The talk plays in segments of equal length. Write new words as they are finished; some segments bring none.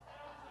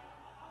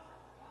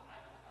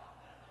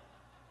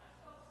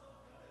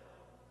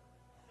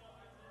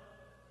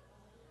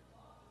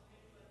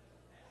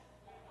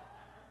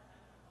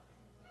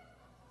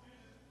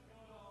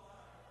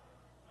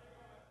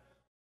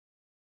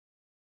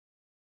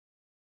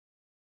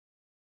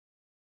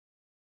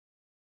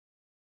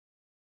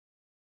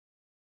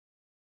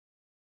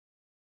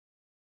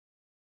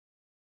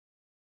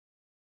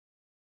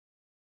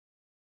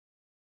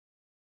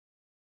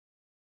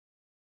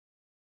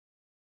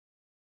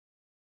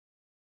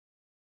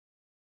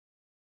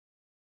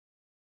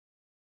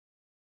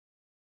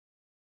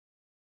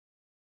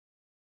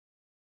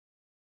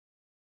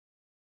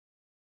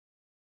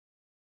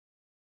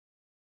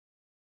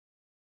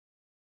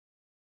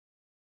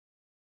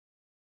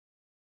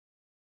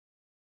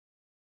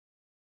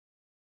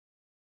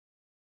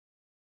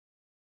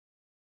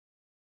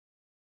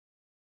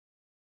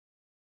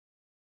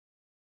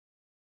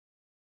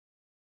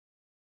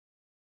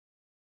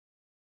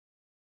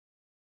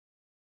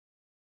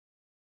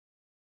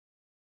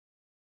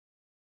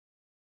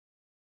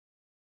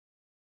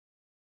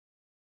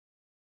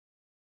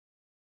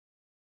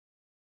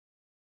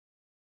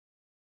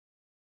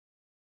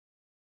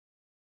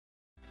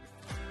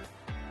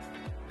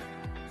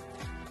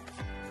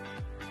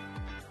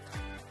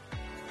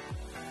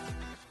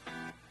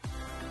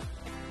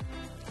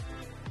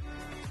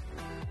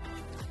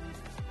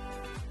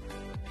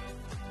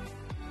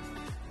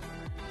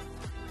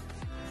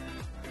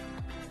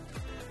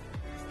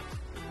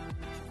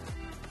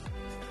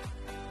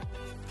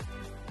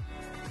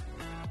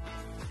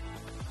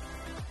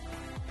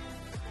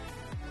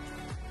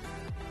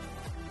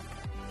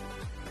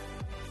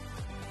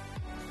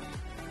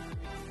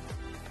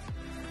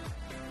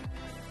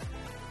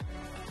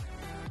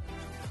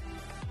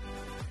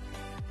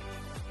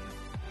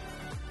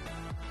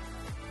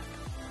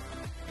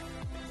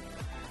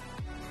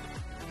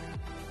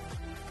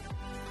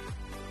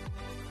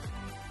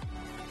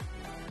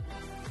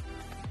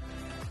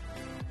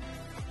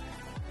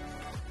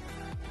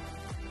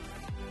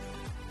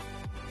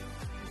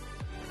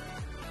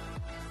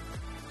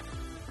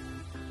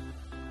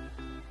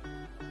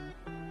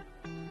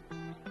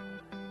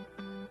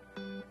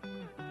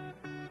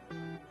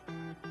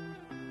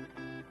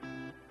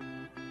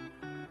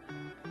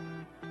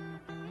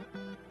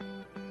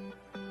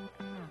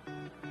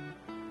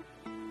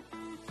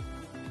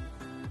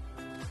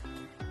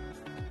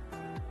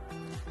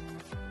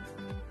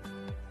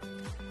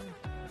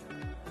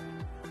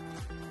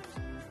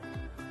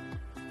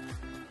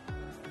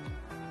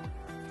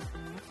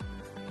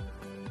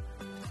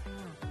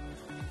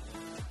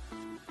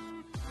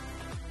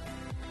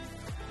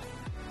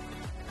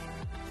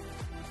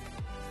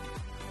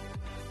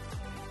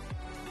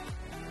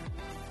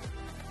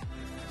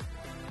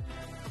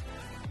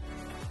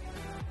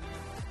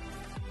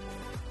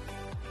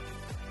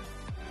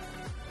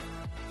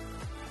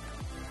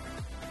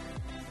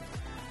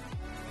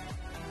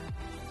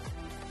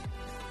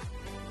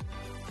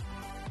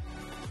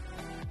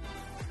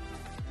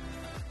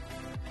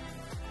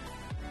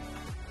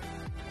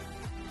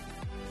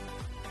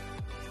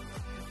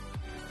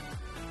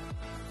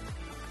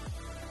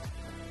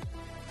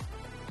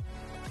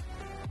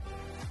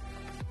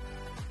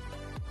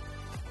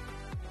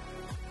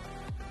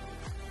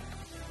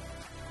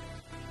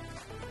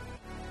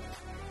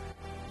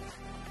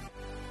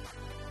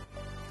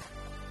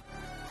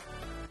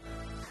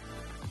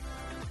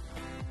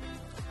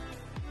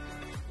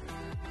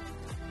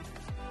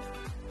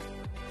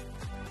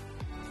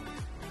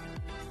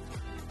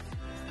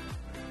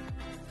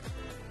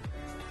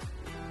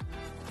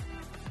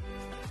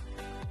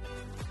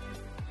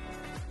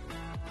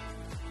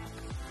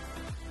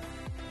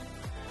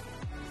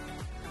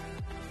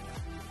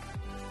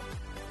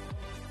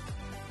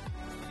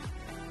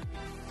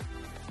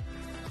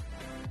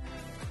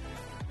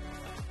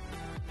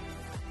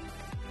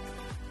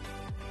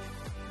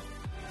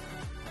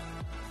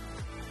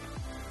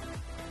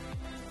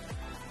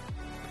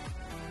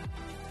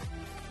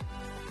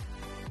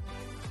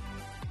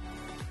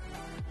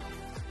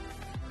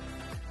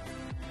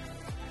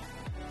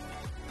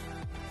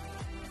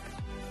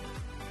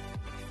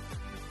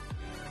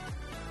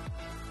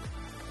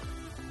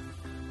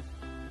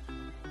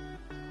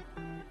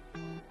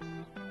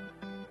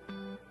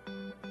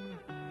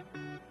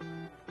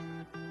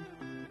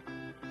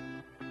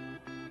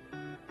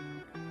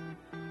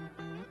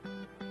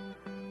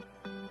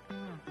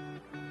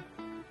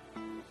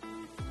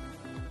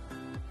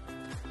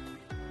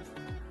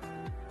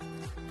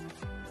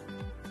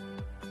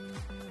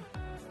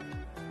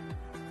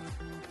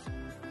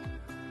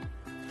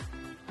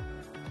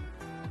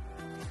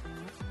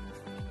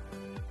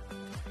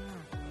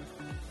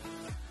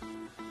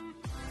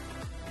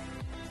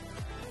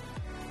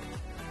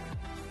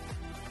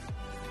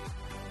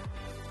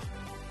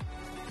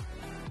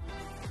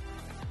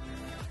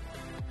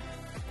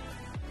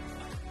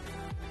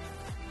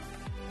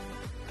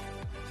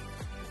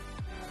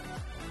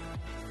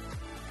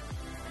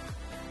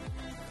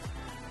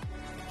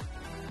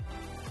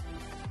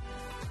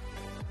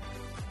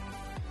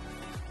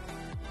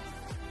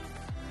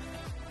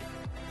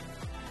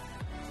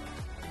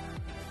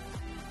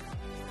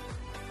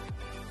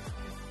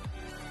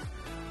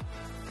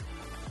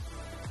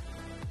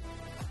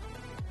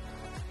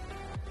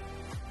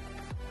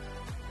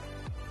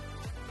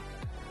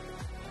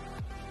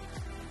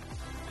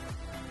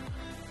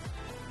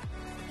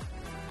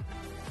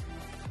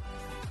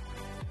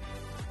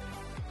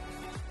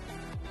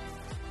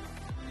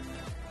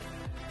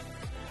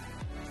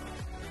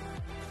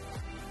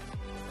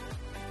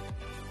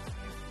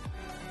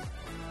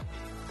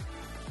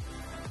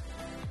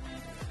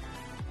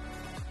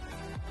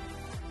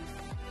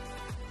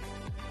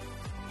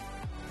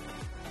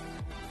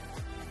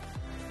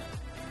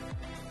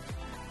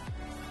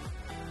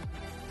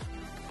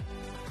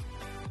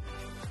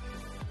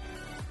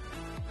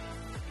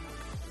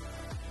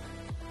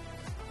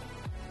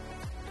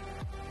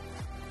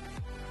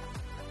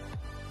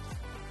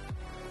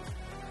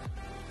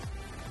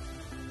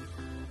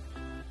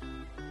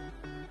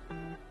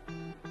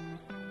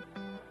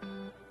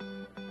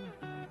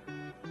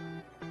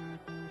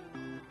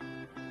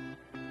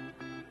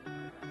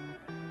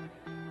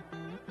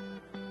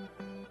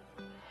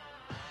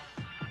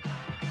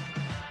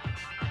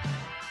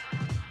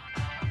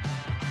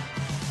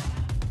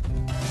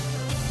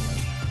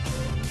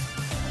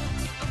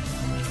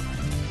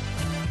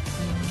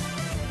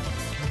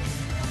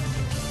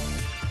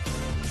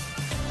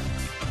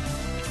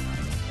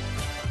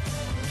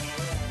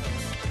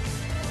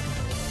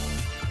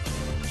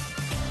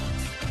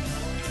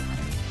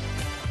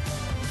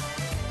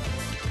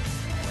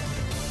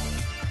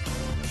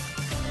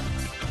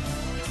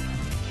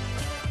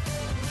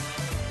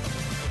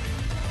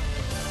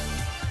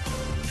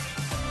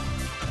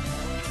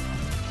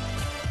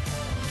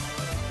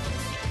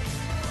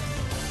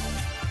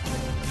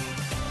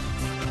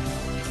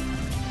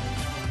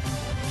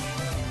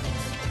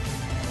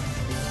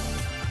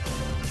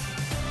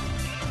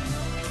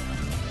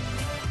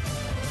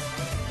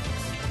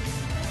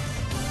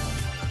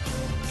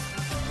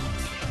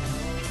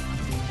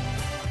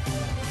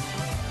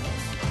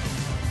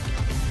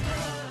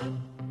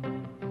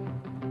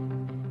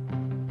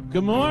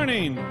Good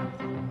morning.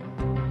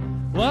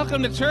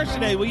 Welcome to church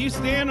today. Will you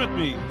stand with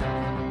me?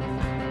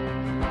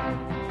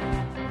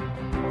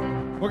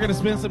 We're going to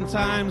spend some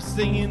time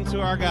singing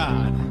to our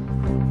God.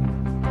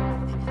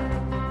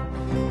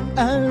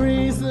 I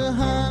raise a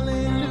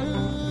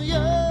hallelujah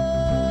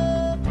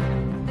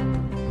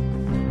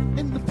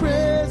in the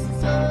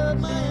presence of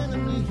my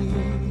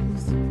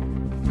enemies.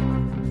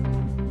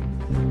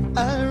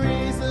 I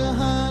raise a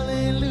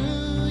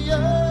hallelujah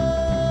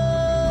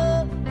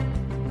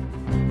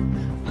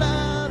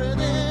louder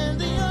than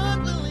the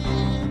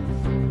unbelief.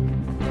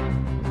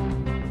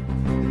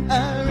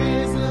 I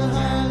raise a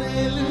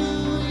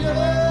hallelujah.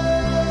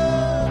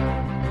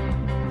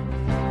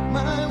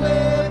 My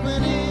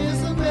weapon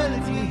is a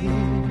melody.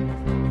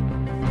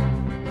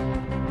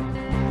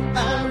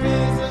 I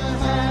raise a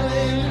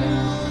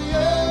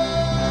hallelujah.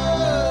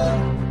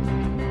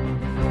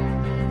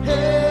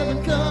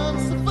 Heaven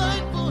comes to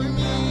fight for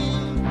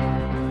me.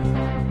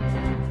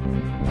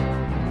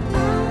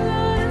 I'm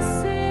gonna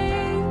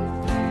sing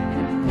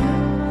in the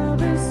middle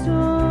of a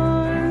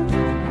storm,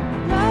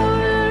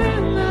 louder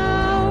and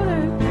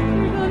louder.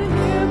 You're gonna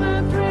hear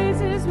my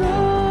praises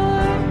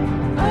roar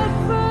up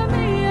from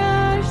the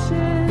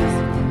ashes.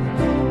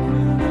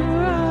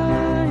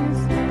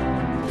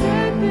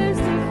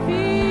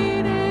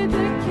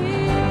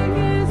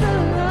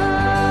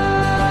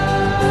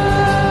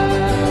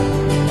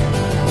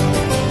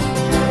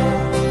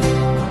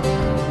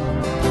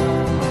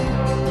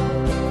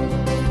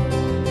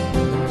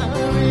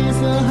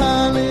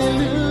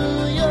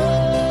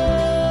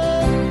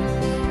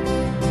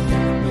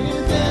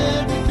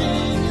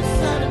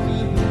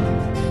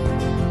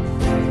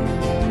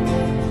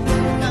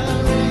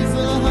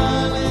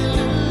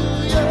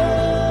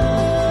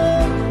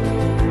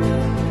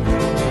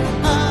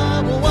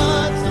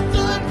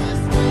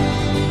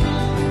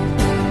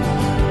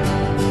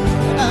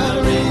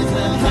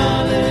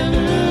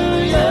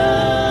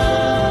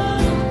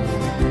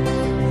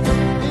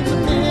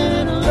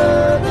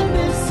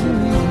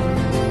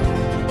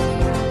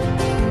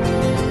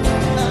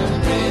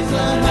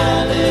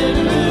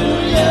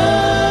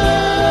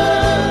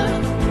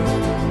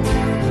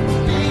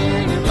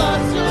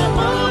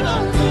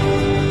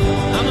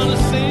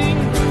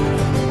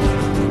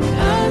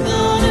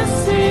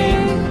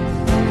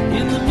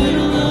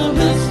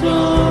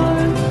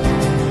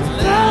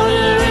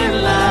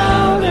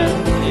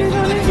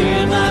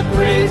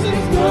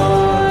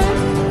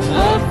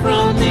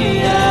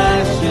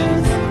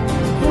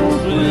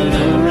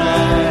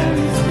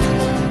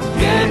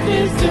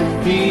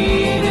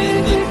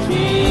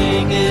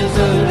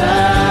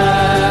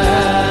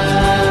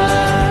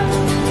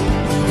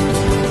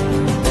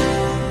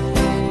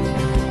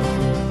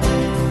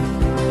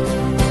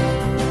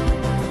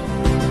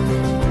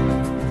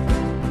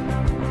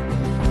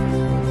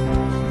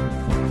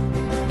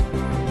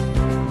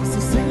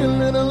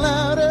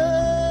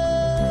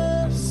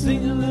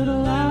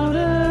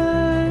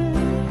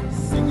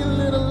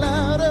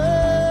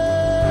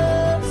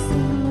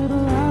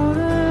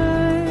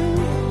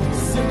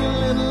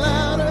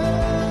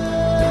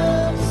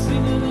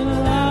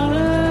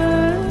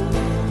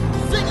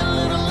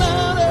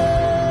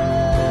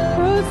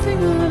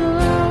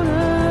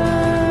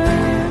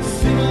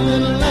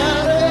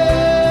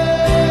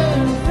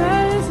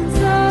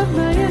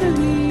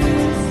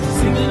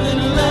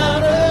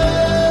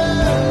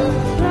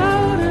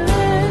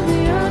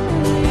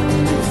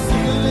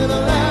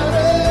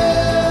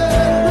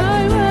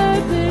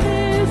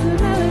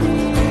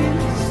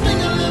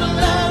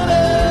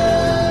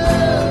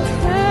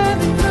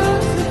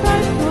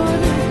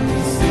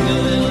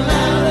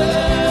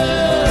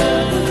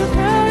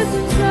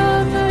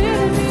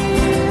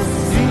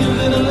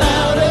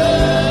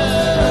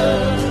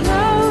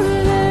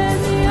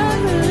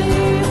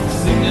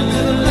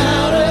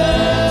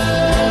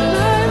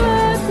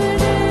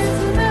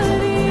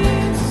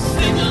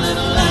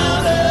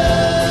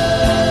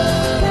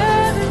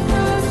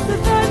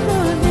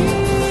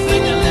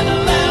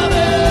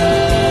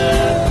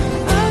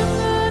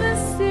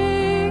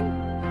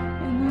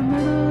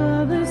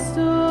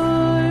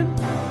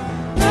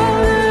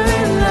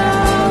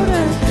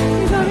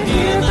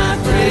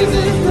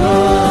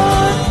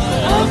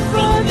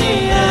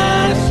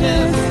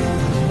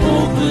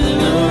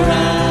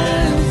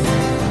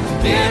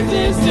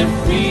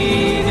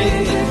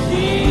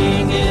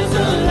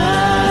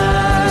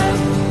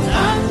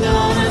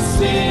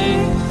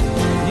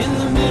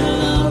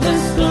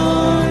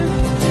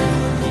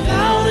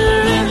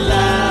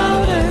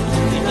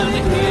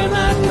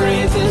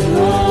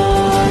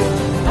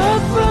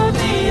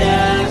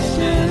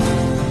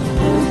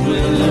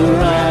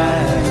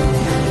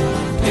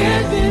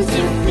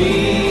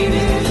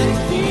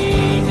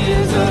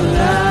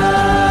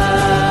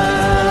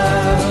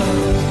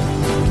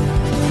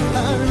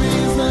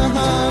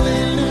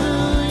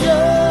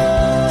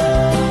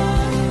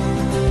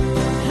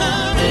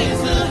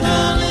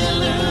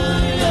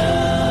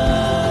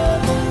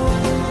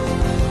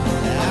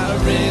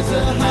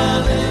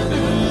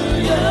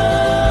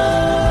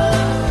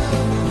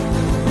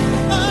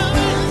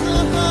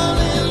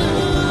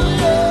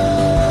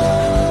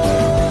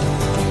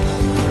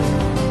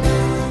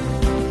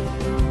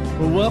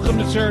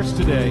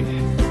 today.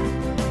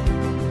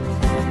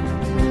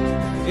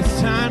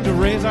 It's time to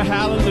raise our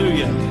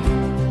hallelujah.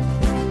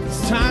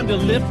 It's time to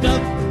lift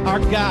up our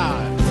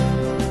God.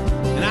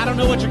 And I don't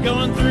know what you're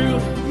going through.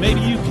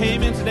 Maybe you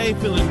came in today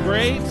feeling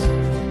great.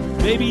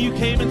 Maybe you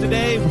came in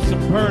today with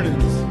some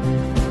burdens,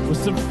 with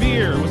some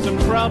fear, with some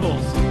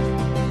troubles.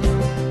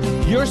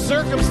 Your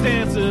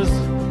circumstances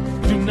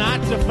do not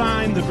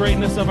define the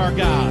greatness of our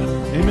God.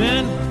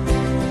 Amen?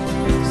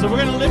 So we're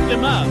going to lift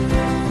him up.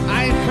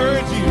 I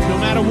encourage you, no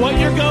matter what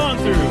you're going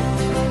through,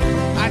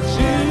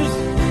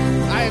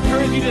 I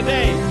encourage you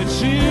today to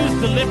choose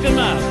to lift him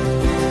up.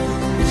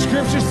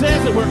 Scripture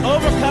says that we're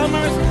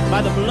overcomers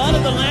by the blood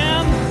of the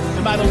Lamb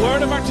and by the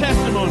word of our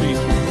testimonies.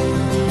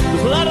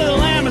 The blood of the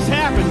Lamb has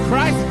happened.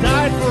 Christ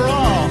died for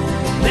all.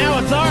 Now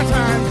it's our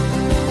time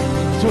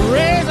to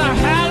raise our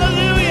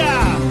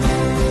hallelujah.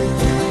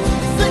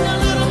 Sing a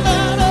little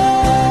louder.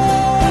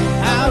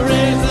 I'll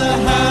raise a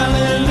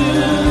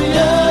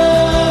hallelujah.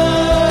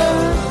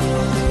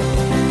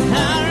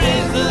 I'll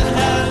raise a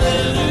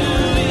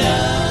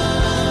hallelujah.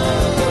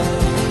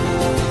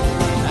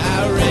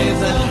 I'll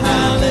raise a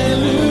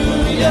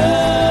hallelujah.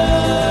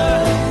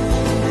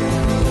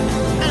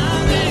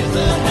 I'll raise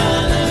a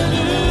hallelujah.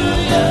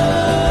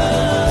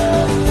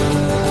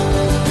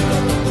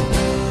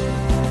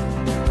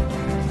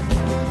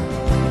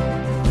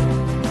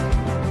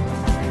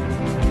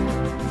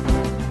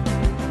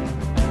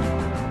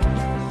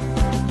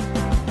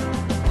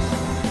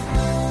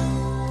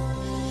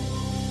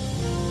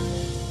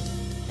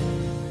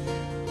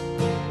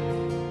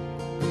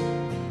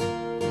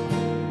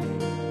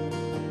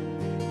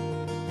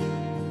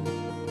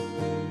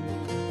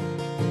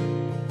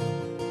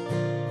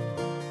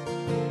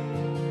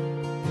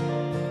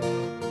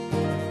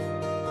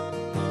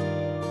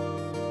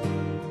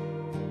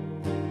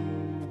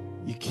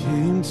 You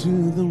came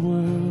to the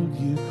world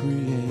you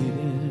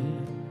created,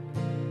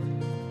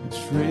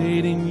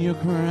 trading your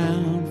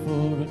crown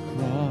for a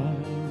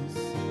cross.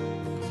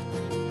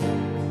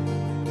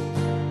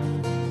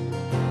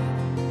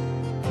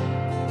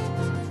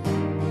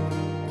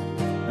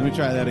 Let me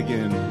try that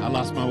again. I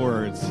lost my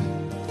words.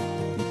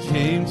 You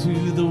came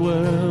to the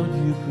world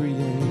you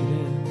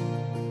created,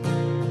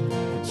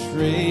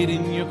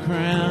 trading your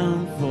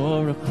crown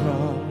for a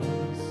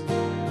cross.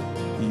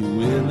 You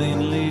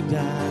willingly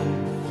died.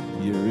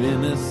 Your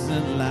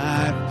innocent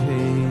life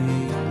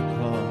paid the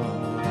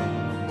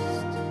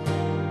cost.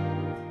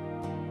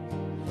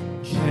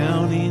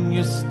 Counting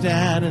your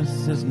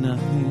status as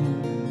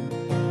nothing,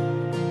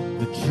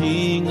 the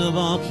King of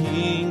all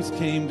kings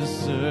came to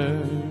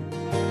serve,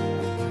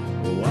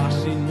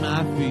 washing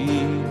my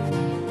feet,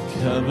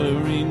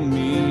 covering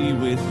me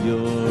with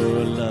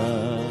your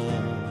love.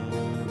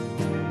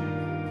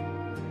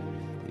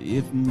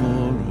 If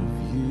more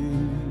of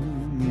you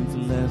means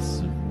less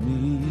of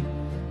me,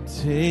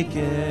 take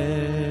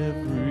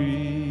everything.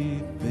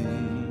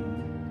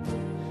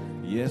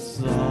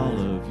 Yes, all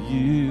of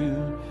you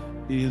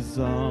is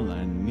all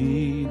I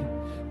need.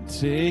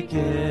 Take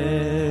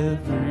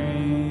everything.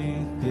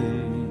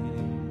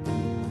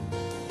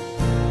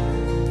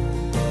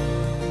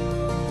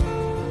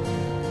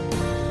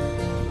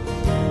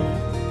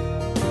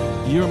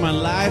 You are my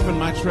life and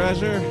my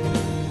treasure.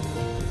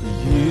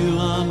 You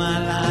are my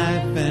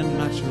life and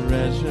my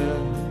treasure.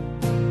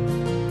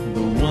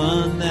 The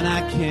one that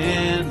I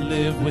can't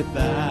live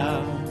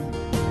without.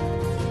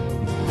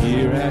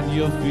 Here at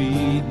your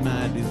feet,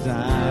 my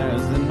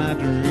desires and my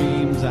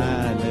dreams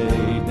I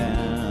lay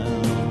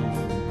down.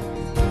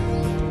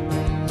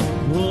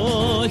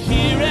 Oh,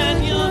 here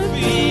at your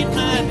feet,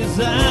 my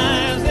desires